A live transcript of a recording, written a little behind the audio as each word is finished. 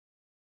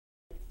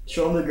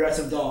Show him the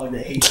aggressive dog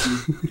that hates you.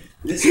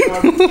 This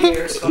dog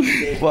cares fucking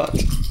David. What?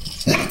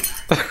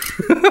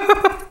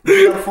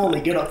 Get up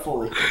fully, get up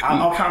fully.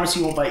 I'll promise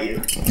he won't bite you.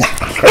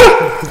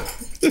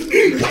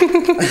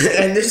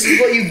 And this is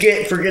what you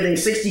get for getting a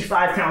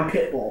 65-pound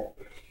pit bull.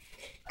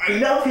 I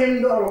love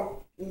him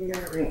though.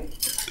 Okay.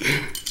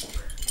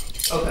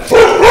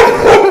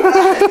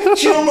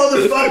 Chill,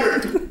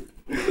 motherfucker.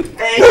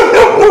 Hey.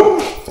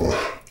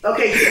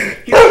 Okay,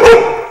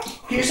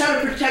 here's how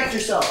to protect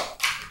yourself.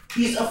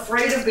 He's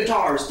afraid of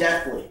guitars,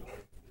 deathly.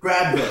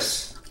 Grab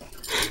this.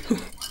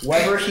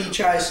 Whenever he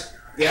tries...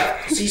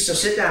 Yep, see, so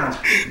sit down.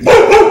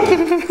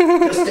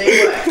 Just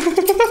stay away.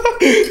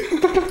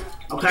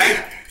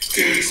 Okay?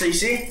 So you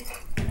see?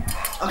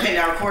 Okay,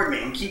 now record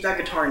me and keep that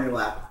guitar in your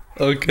lap.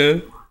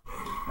 Okay.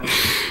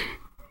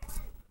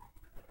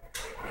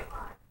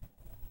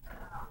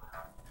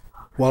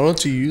 Why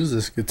don't you use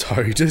this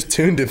guitar? You just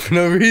tuned it for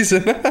no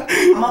reason.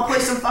 I'm gonna play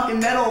some fucking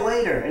metal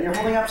later, and you're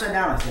holding upside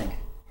down, I think.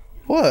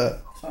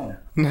 What? Fine.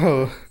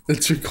 No,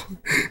 it's recording.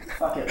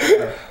 Fuck it,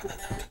 whatever.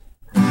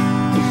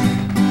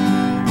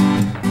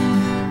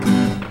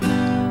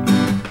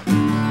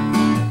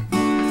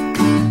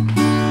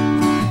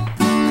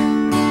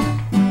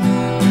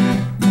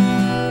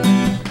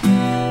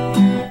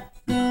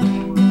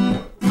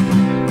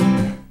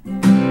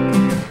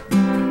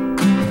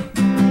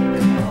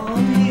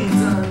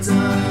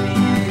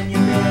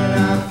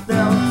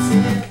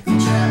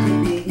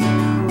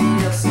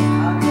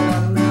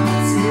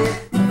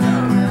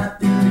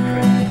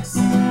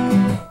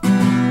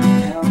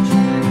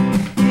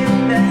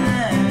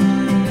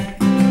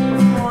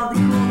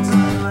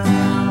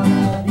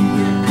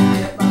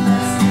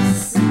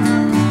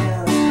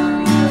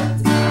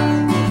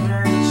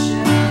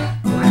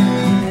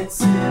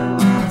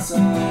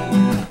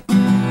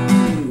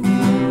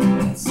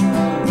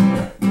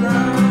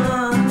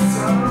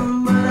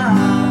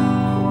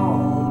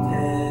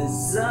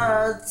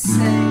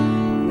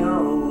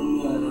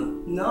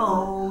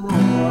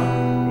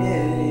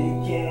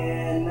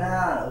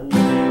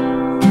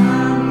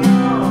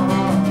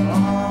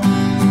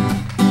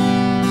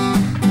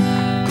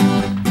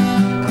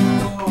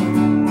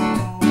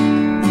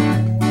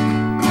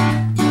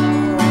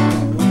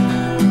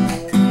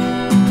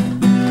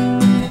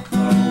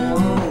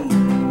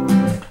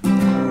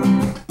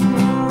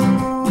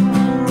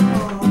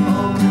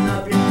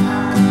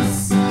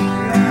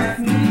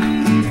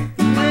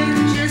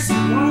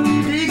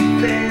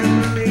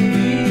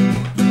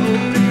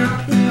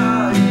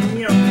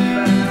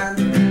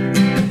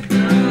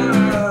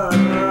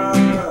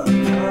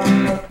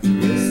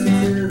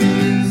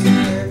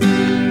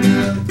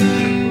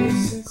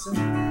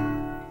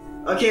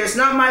 Okay, it's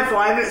not my fault.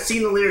 I haven't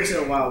seen the lyrics in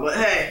a while, but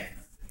hey.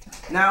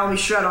 Now let me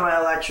shred on my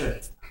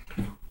electric.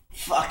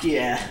 Fuck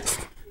yeah.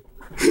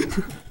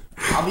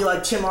 I'll be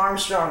like Tim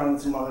Armstrong on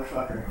this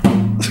motherfucker.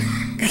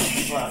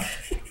 Fuck.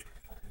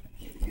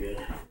 Good.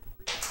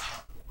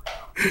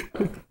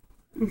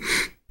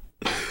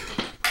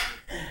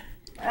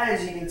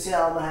 As you can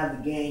tell, I'm gonna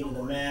have the gain to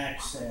the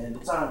max, and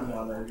it's on the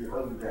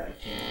overdrive.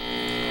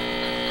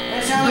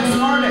 That sounds like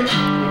Smartic.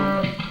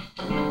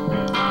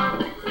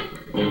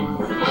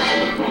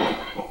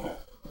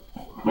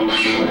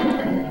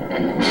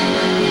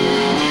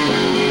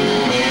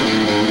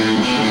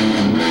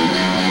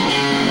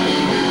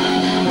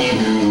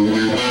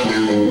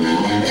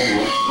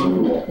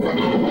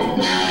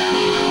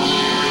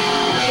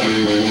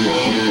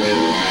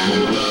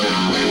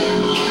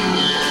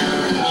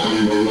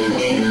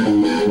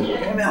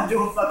 I'm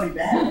doing fucking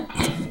bad.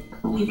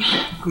 Oh,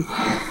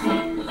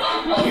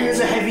 here's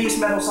the heaviest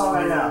metal song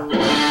right now.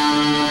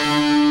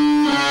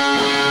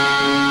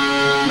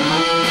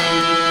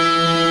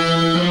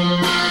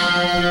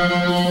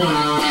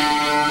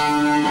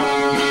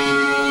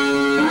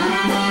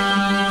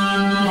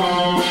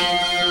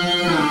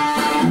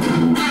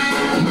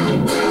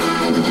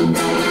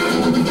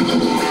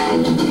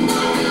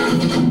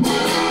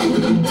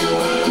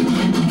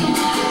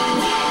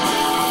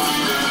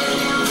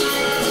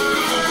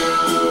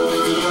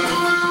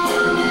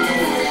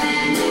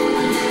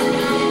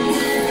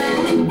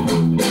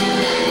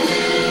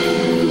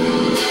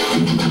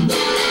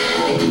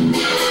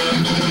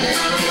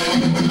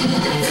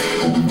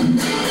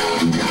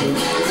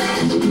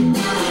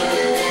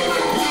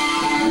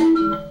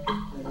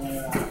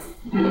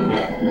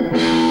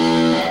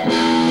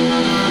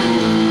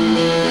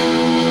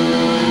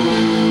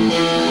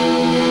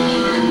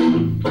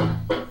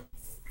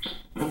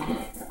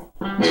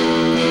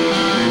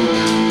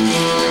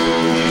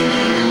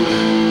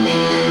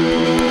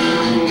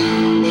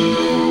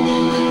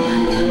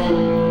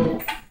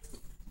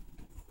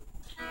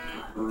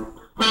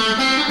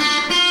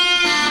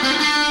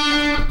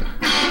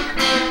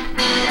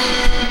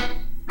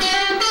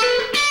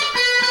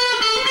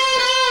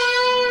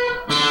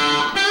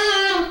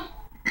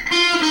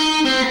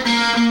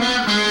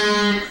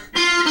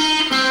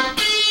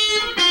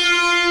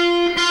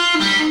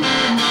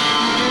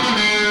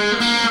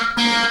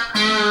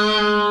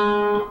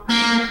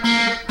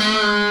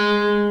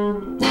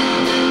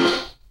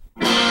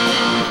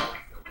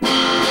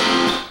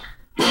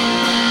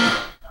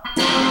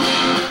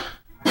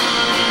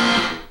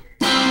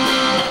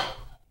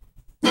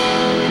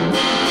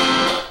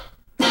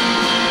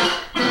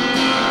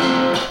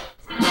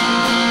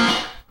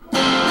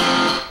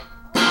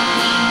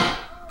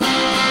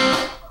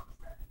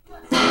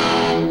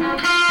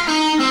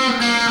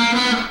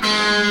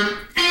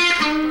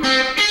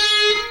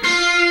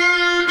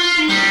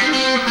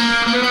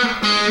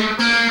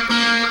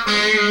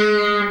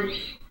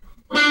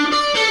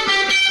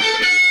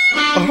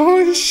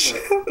 Oh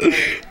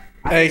shit.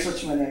 I Hey, can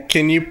switch my name.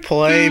 can you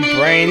play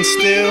Brain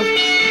Stew?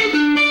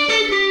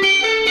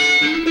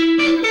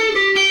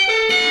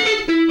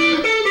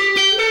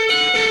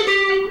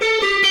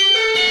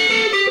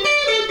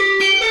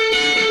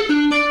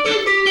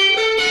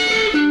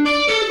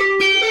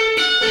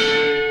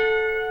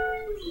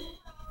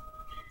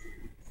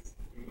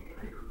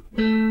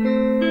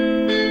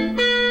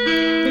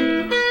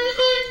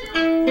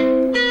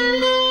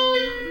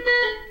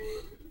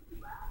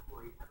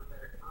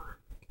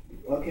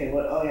 Okay,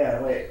 what? Oh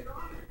yeah, wait.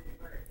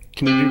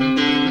 Can you do?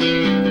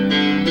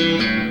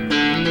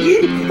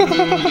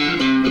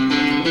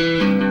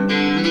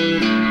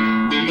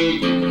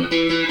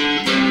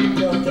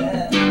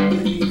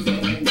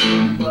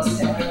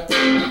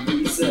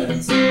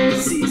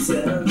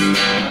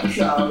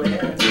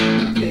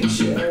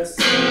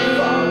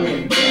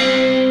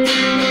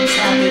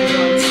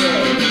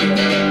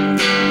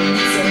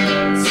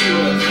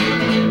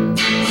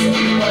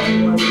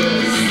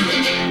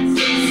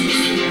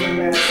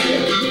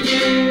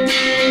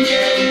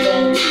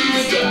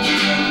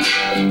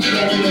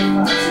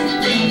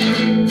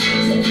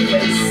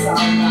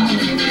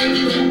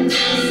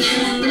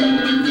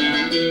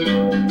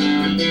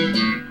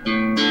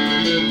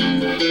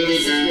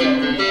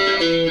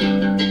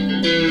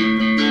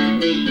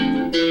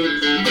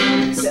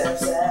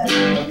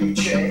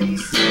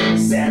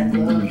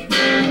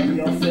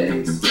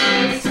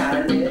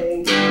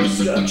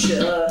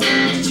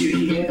 Did you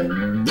hear?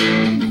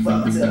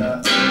 Fucked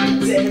up.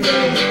 Take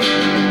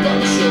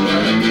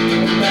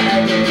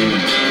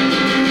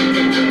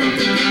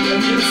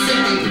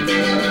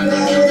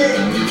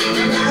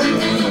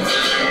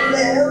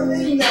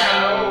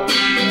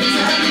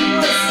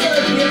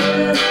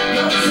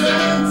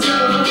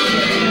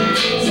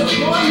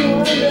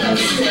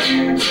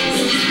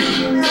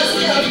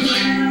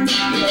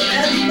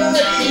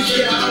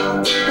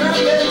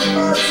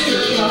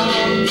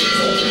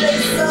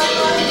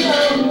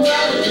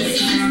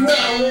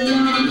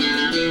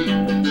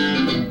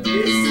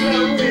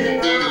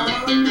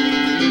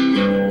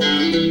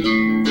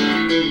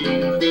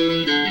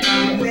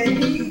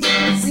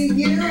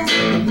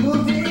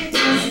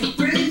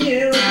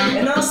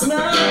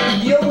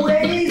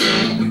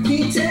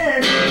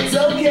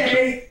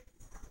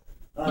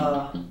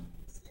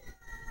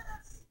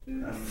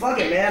fuck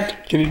it, man.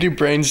 Can you do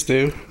Brain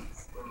Stew?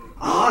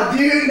 Oh,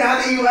 dude, now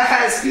that you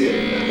ask.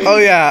 Oh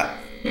yeah,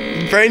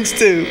 Brain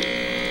Stew. They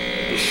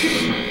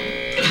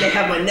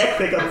have my neck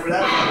pick up for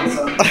that fucking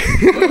song.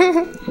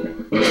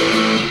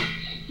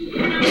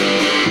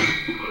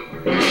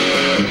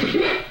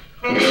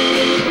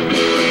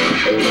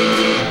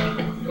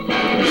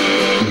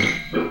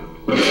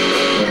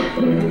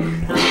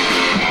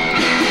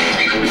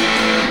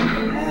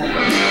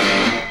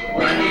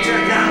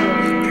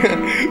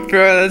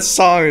 Bro, that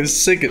song is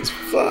sick as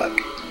fuck.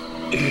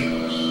 Can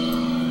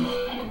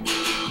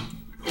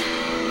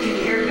you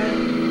hear it?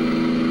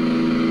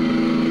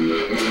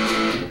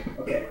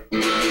 Okay.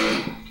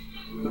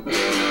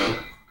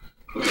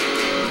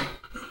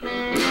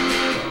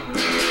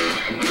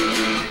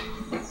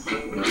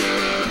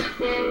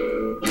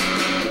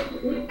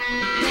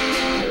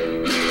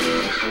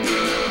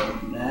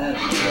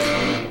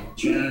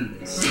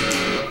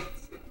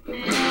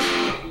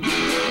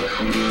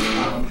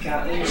 I'm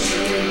counting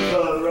sheep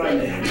for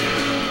running.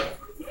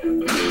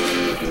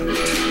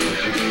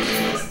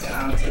 It's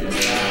down to the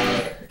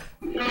side.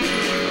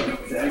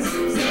 That's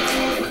the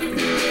side.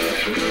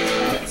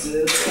 Up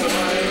to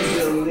point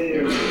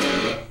delirium.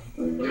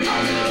 I'm gonna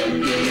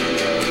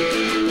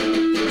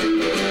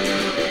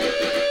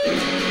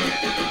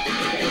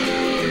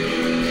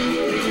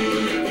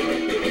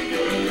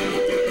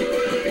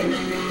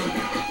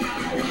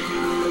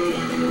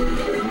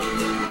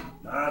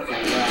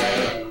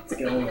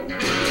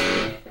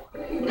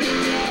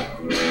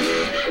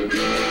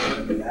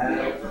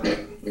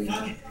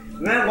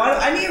Man, why?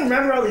 I need to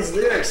remember all these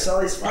lyrics,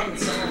 all these fucking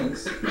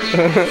songs.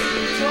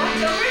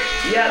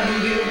 Yeah,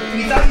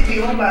 we thought you'd be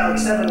home by like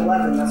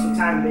 7:11. That's what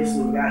time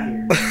basically we got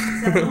here.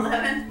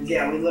 7-Eleven?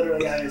 Yeah, we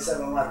literally got here at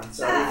 7:11.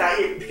 So we thought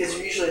you, because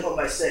you're usually home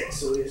by 6,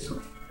 so we just.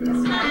 That's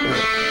fine.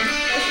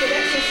 That's good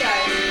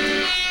exercise.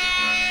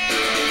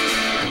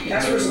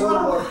 Casper's a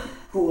little more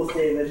cool with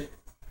David.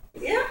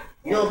 Yeah?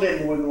 A little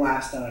bit more than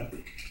last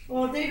time.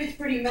 Well, David's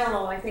pretty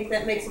mellow. I think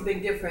that makes a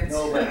big difference.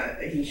 No,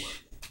 but he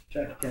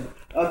tried to kill him.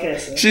 Okay,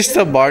 so. She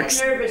still barks.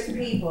 Nervous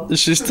people.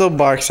 She still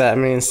barks at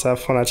me and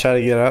stuff when I try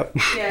to get up.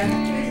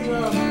 Yeah, he's a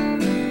little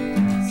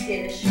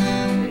skittish.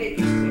 Get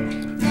used to it.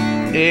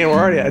 Yeah, we're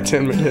already at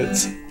 10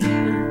 minutes.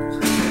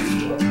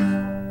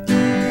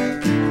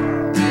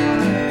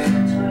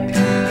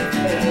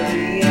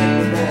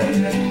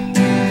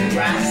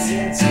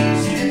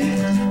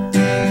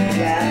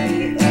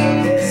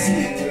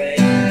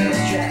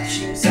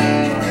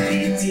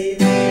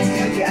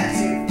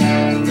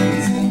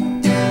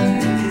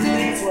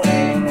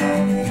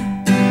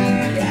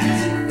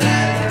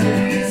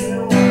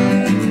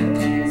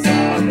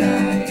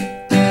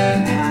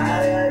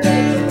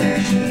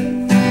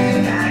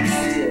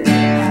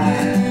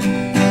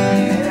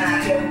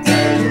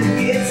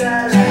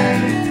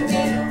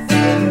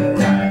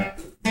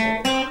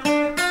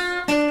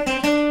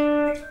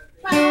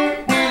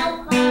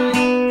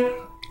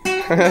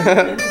 Well,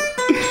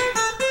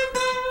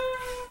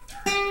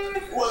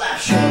 I'm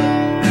sure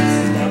this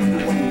is not the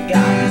one you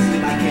got. See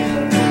my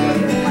kid, but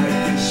you might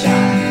get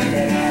shot.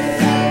 Then had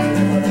it out of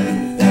the other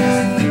things.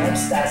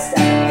 Next, I stop, I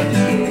just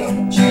get it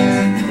on the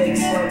chest.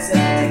 Takes 1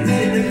 second,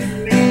 takes it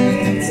from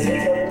me. So they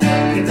go to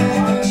give a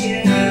hard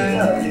chin. You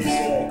know, you so I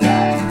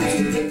got. So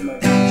you give my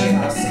chin,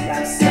 I'll sit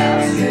down,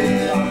 style,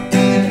 straight on.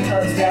 It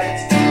comes back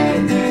to you,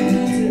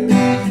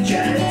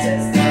 trying to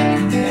test it.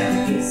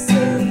 Now you get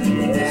sick, you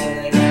know, so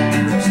they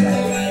push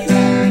that right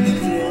out. You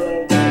feel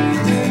it,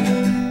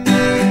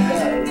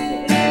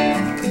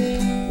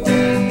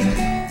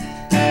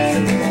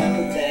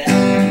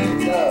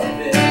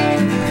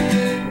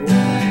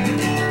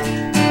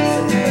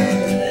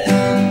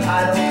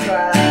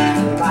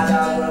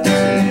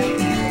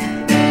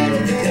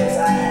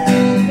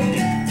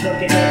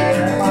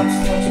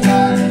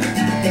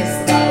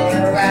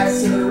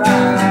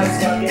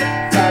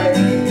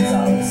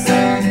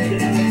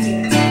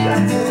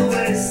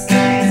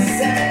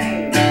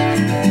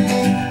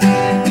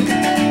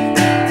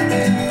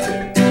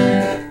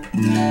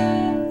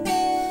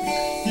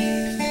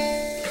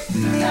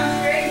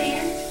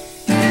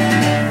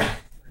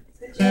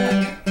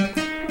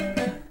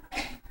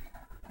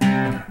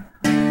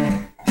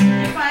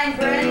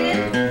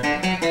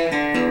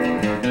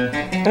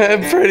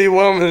 Pretty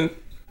Woman.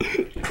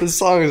 This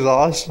song is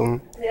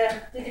awesome. Yeah.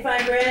 Did you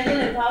find Brandon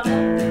and Papa?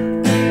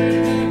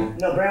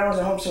 No, Brandon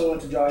wasn't home, so we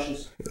went to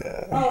Josh's.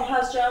 Yeah. Oh,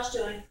 how's Josh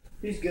doing?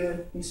 He's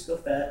good. He's still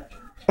fat.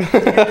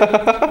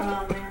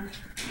 Oh man.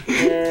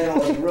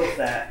 No, he's real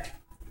fat.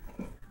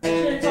 I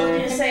should have told you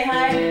to say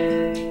hi.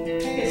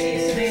 Because he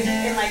used to be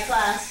in my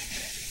class.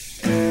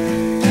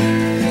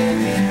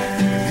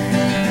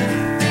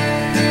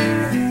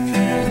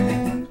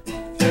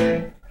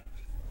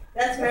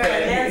 That's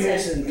Marilyn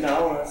Manson.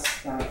 No,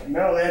 that's not.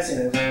 Marilyn Manson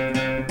is.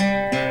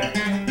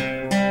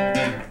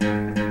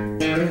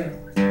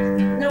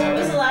 No, what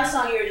was the last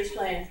song you were just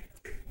playing?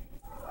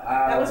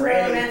 That was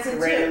Marilyn Manson too.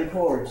 Random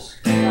chords.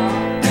 No.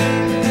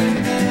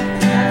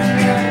 That's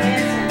Marilyn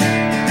Manson.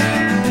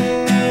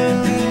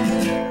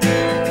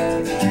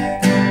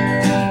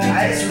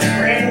 I just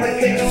randomly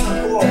picked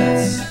some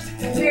chords.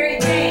 Mary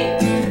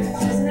Jane,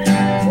 isn't it?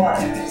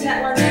 What? Isn't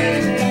that one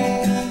Mary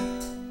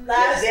Jane?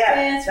 Last Yeah,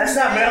 Dance that's with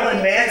not Mary.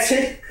 Marilyn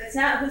Manson. It's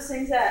not. Who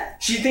sings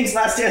that? She thinks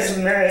Last Dance with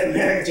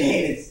Mary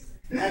Jane is.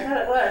 I thought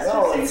it was. No,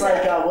 Who sings it's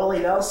like that? Willie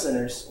Nelson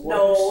or.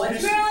 No,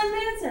 it's Marilyn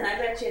Manson. I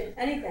bet you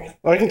anything.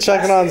 I can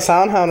check it on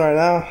SoundHound right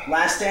now.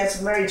 Last Dance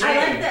with Mary Jane. I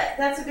like that.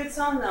 That's a good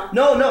song though.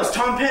 No, it's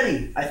Tom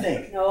Petty, I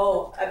think.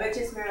 No, I bet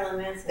you it's Marilyn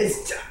Manson.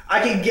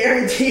 I can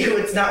guarantee you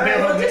it's not All right,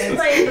 Marilyn we'll just Manson.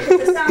 play it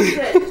because it sounds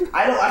good.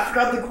 I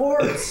forgot the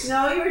chords.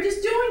 No, you were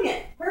just doing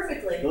it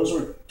perfectly. Those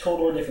were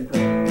totally different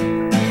chords.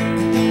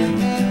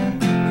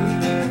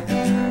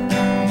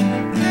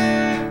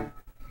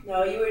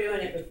 No, you were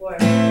doing it before.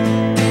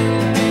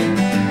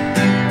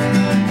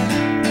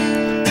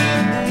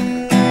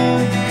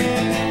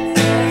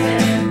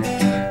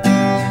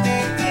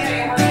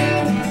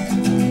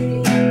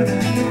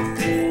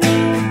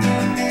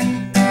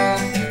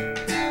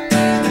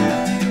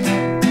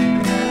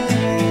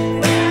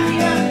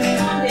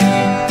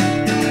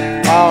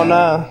 Oh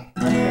no.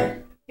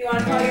 You want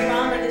to call your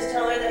mom and just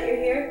tell her that you're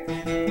here?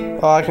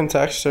 Oh, I can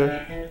text her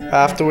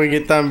after we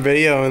get done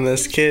videoing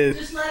this kid.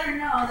 Just let her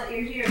know that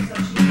you're here so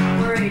she's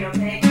not worried,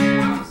 okay?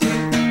 Your mom's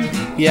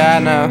here. Yeah, I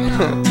know.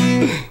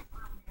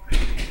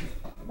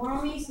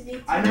 Mommies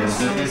need to I know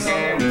some of the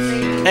songs.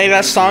 Hey,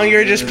 that song you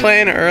were just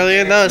playing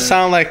earlier though, it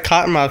sounded like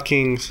Cottonmouth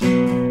Kings.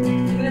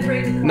 You're gonna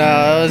break the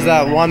No, it was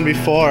that one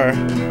before.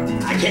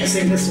 I can't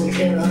sing this one,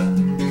 can I? Oh,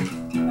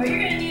 you're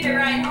gonna need a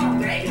ride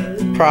home, right?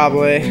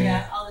 Probably.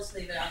 Yeah, I'll just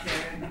leave it out there.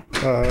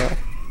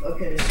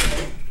 Okay,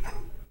 so.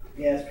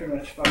 Yeah, it's pretty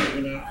much fine,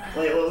 you know.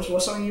 Wait,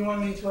 what song you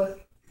want me to play?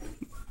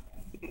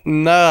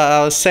 No,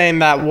 I was saying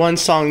that one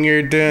song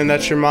you're doing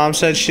that your mom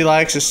said she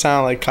likes, it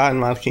sounds like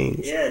Cottonmouth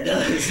Kings. Yeah, it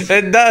does.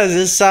 It does.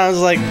 It sounds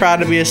like Proud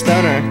to be a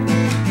Stoner.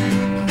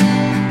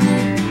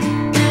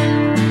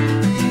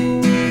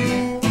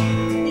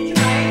 Did you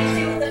buy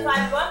anything with the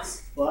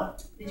 $5?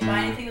 What? Did you buy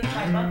anything with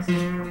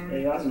 $5?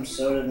 They got some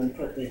soda, then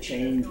put the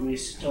change. We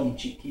told them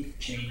to keep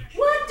the change.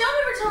 What? Don't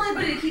ever tell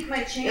anybody to keep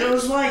my change. It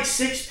was like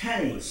 6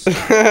 pennies.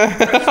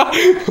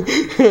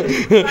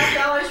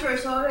 $5 for a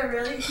soda,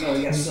 really? No,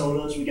 we got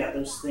sodas. We got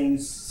those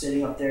things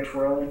sitting up there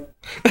twirling.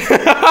 No,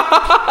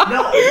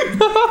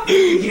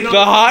 you know,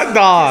 The hot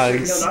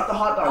dogs. No, not the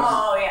hot dogs.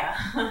 Oh yeah.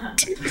 I'm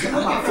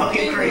not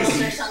fucking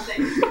crazy. Or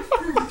something.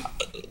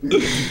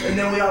 And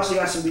then we also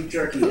got some beef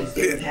jerky.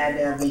 It had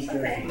to have beef jerky.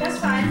 Okay, that's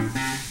fine.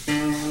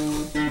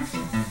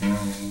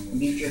 And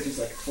beef jerky's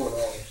like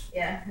 $4.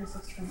 Yeah, this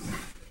looks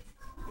expensive.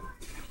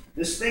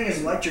 This thing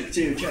is electric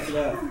too. Check it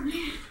out.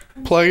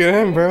 Plug it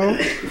in, bro. I'm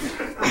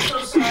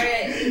so sorry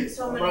I ate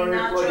so many I'm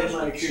already plugging nachos.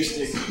 my with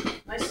acoustic.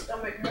 cheese. My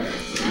stomach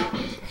hurts now.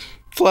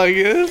 Plug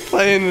it.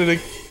 Play into the.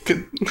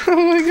 Oh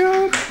my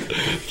god.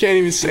 Can't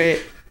even say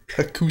it.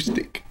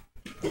 Acoustic.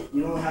 You don't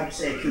know how to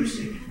say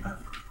acoustic. You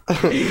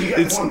got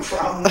It's one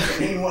problem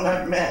with anyone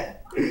I've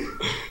met.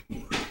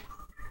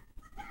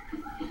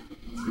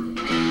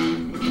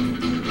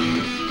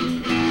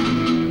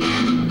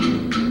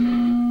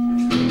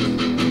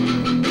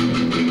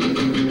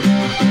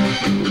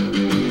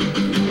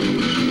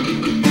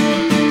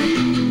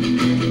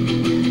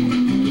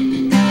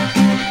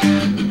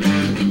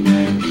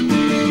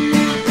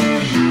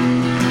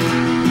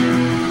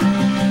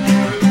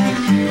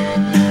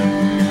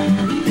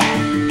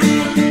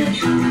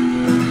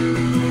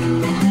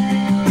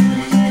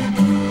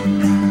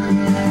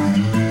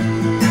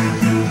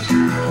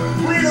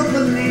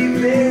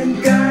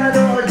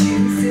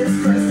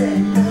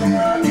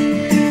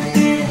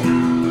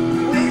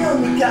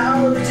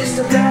 Tomorrow is just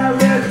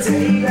another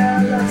day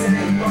that loves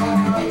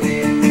anymore.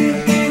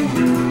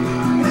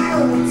 We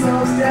only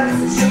told steps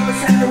to show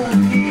us how we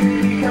keep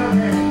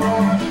becoming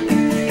more.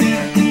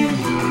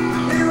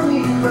 We don't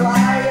need to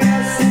rely on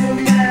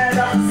assuming that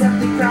all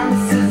empty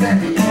promises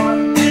anymore.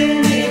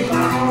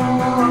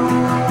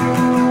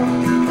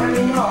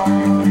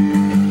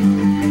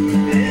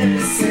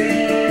 This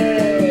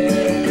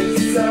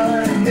is a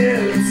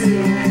new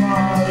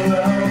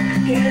tomorrow.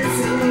 Can't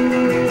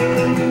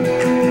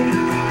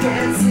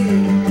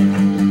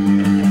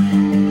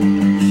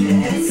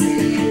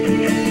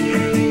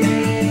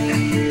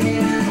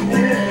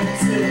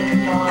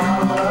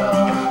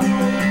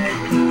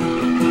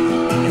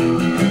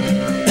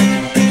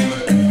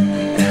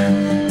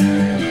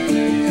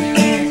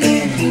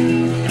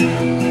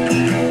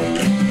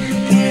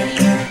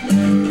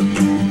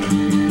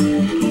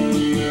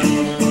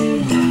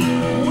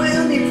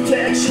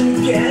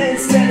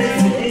against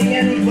anything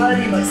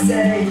anybody might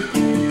say.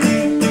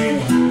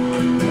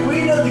 We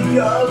know the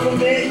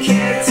government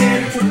can't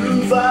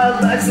improve our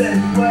lives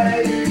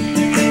anyway.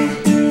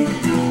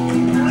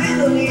 We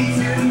don't need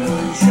to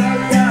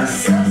drug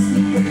ourselves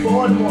in a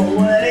affordable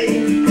way.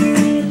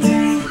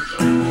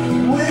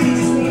 We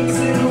just need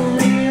to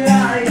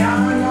rely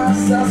on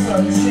ourselves for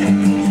a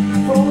change,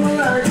 for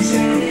a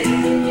change,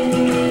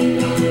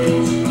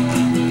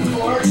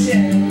 for a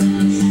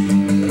change.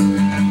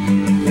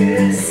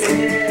 This is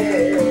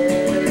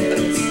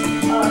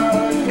a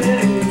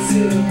new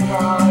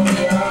tomorrow.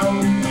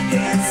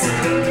 Can't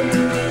see,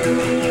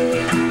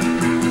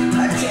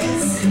 I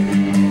can't see,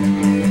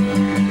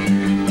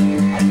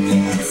 I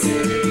can't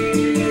see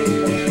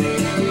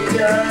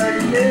a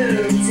new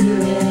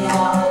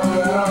tomorrow.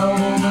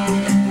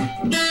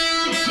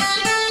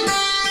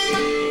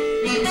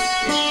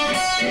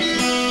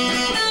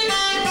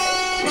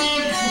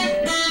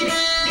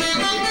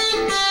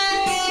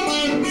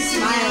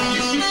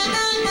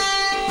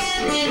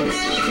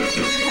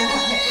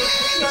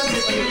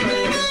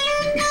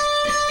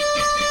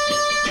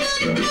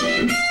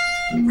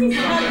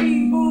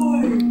 Happy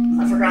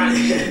boy. I forgot.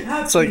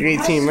 It's like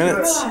 18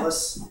 minutes.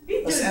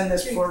 Let's end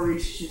this before it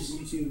reaches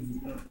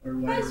YouTube or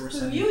whatever we're That's for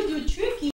saying. you, you tricky.